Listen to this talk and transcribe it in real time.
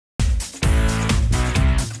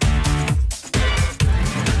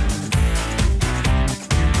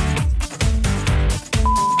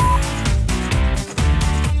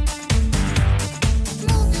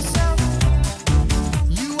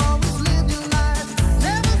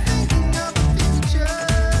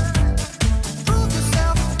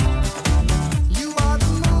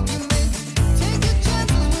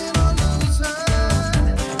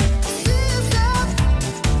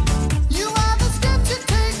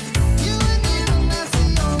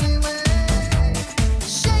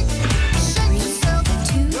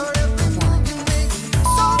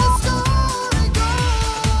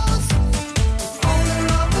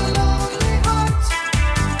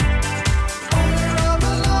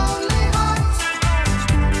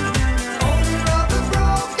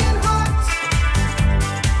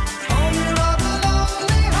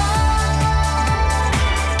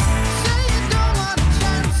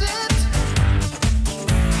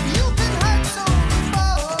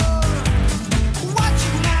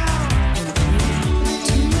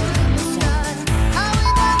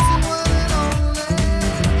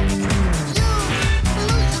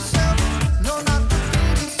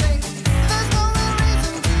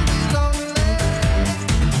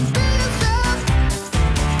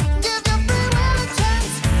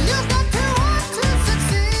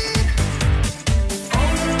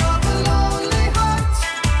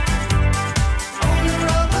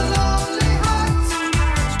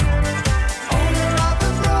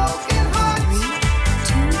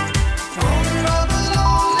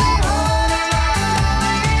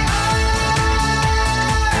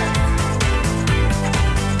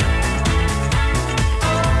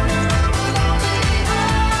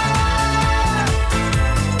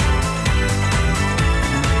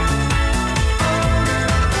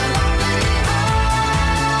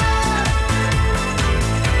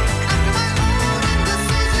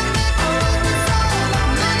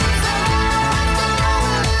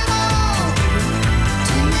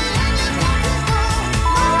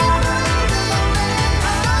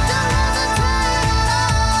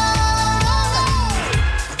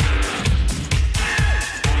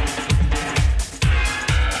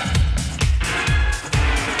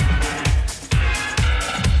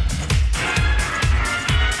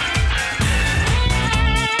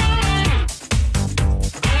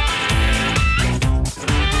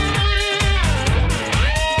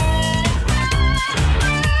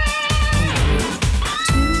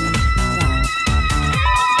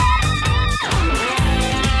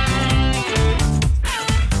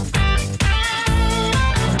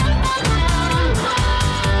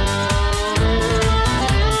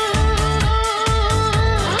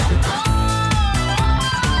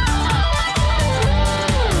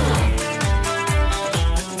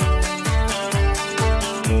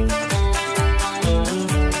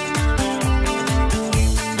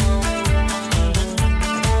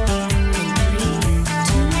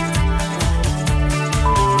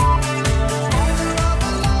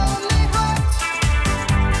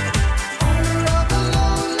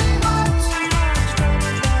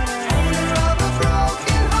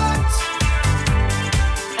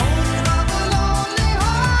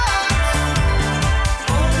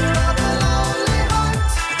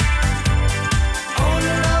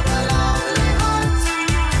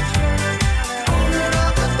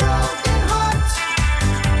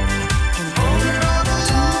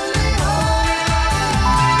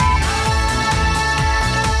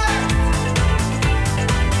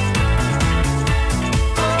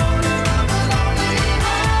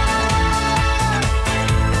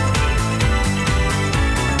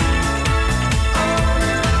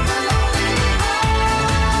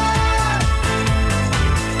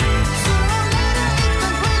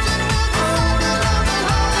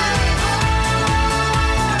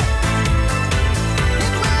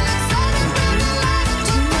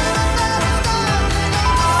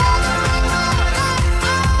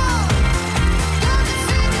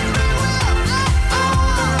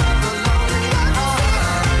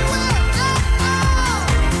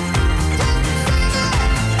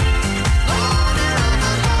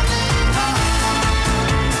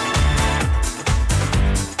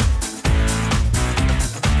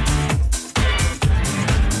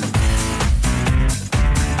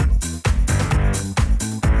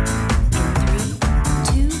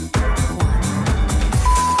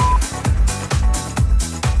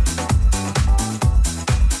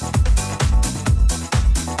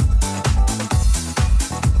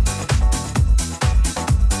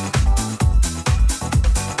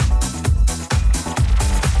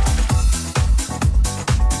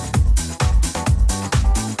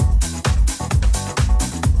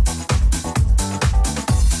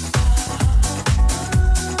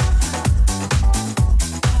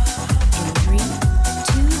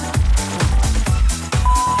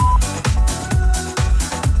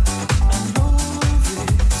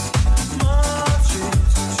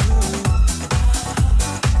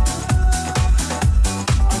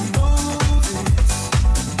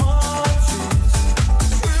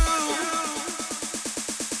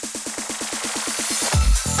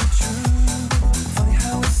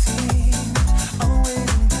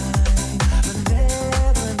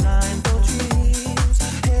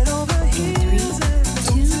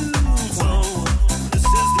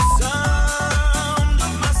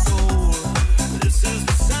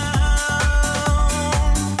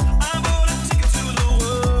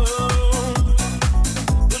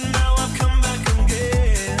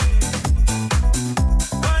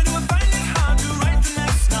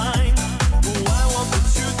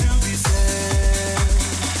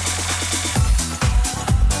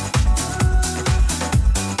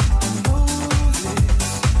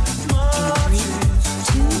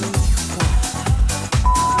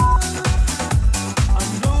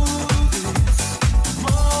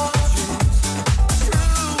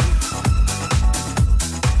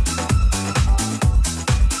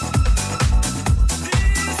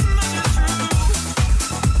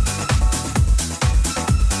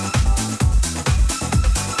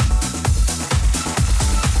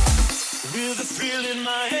in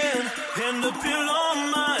my hand and the pill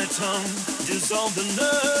on my tongue. Dissolve the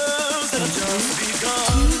nerves that have just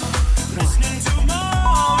begun. Listening to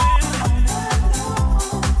morning.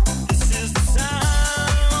 This is the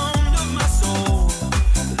sound of my soul.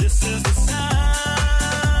 This is the sound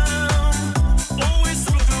always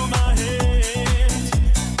slipping through my hands.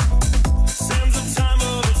 Sands of time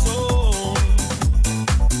of its own.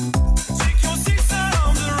 Take your seaside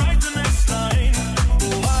arms and write the next line.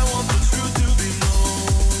 Oh, I want the truth to be known.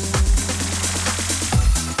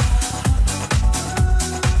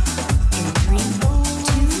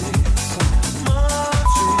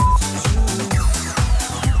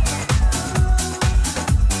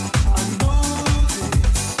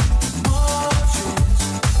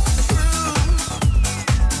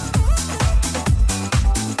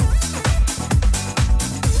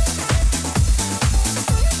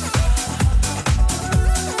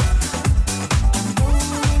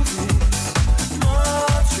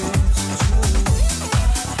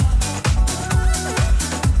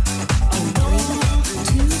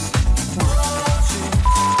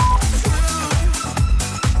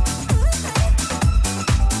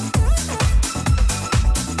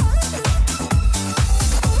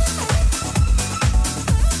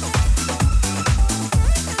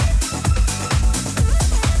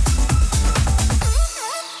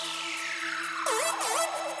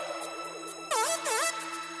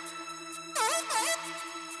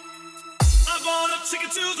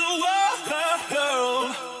 Ticket to the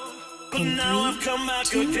world, but now I've come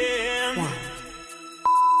back again.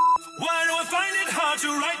 Why do I find it hard to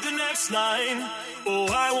write the next line? Oh,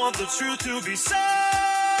 I want the truth to be said.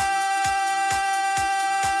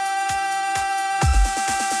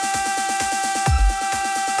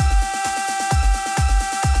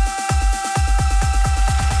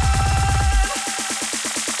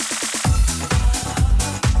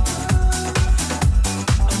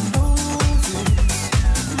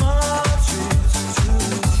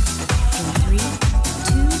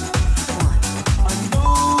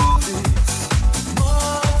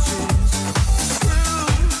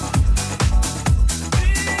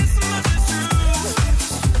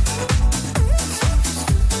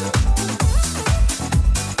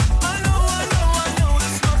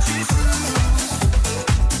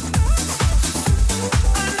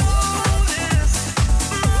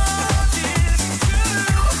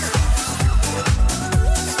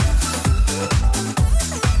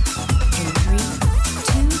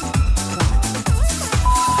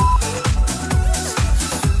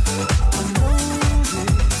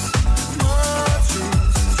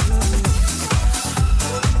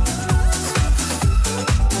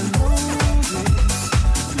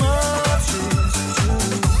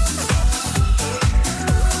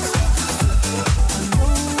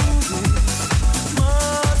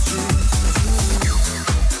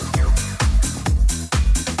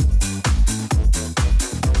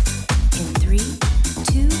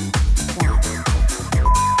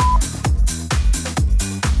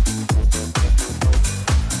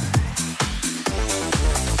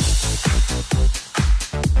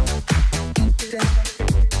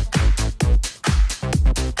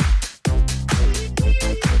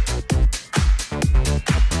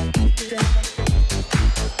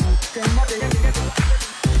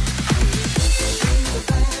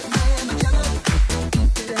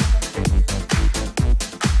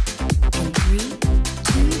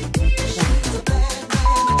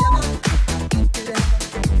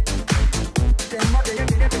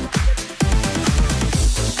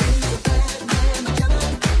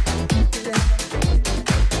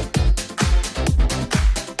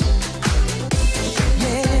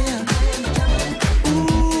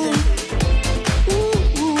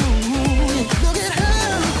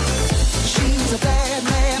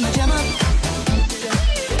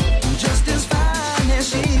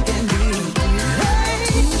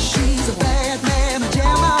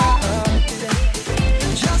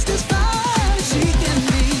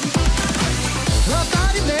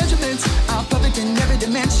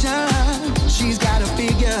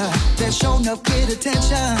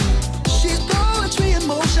 Attention, she's poetry in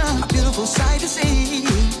motion, a beautiful sight to see.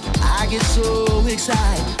 I get so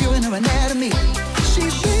excited, viewing her anatomy.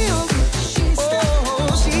 She's real,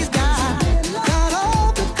 oh, she's got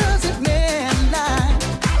all the girls that men like.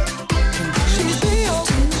 She's real,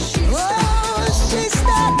 oh, she's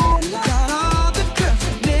got all the girls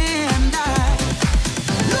that men like.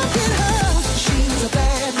 Look at her, she's a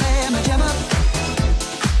bad mamma jamma,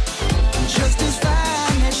 just as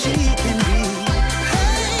fine as she can be.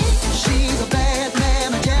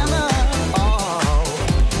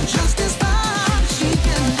 Just as fine as she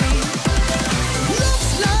can be.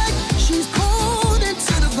 Looks like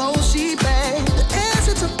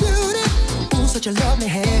such a lovely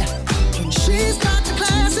hair. She's got the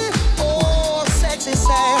classy, oh, sexy,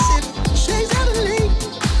 sassy. She's heavenly,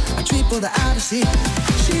 a treat for the eye to see.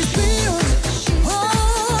 She's real,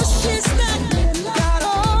 oh, she's stacked, got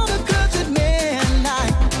all the goods that men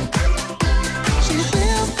like. She's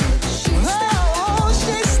real, oh,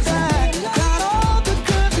 she's stacked, got all the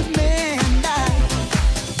goods that men like.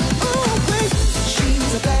 Oh, wait,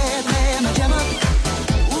 she's a bad man, Gemma.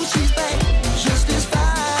 Oh, she's bad, just as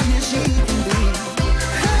fine as she can be.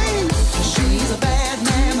 Hey, she's a bad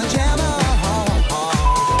man, Gemma.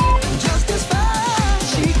 Just as fine as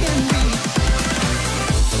she can be.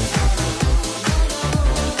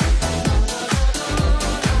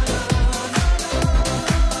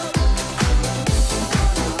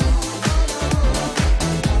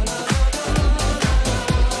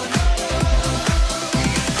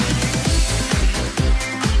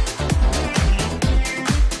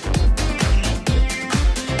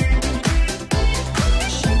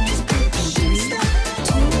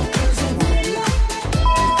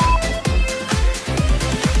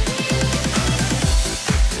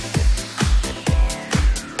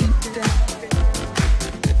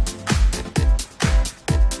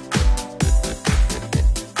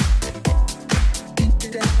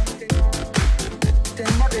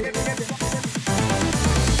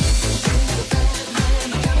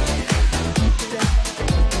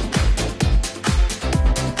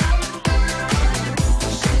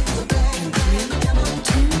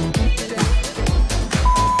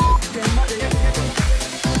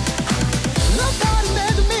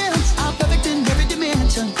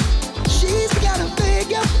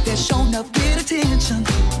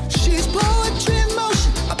 She's poetry in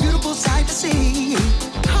motion, a beautiful sight to see.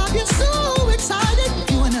 I get so excited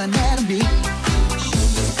viewing her anatomy.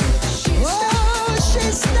 Oh,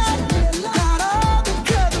 she's stacked, got all the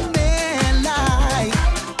curves a man like.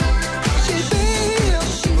 She's real,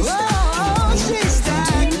 oh, she's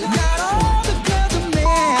stacked, got all the curves a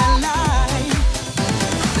man like.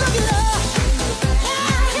 Look at her.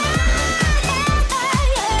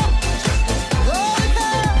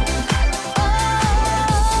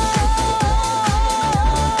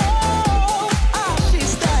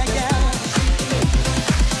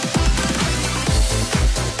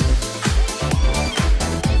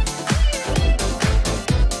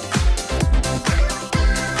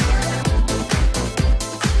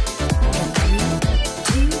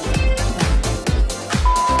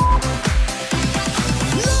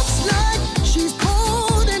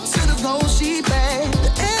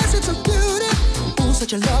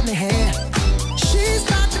 Such a lovely hair. She's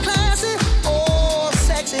got the classy, oh,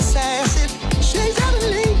 sexy, sassy. She's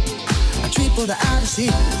heavenly, a treat for the eye to see.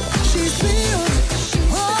 She's real,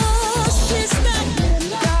 oh, she's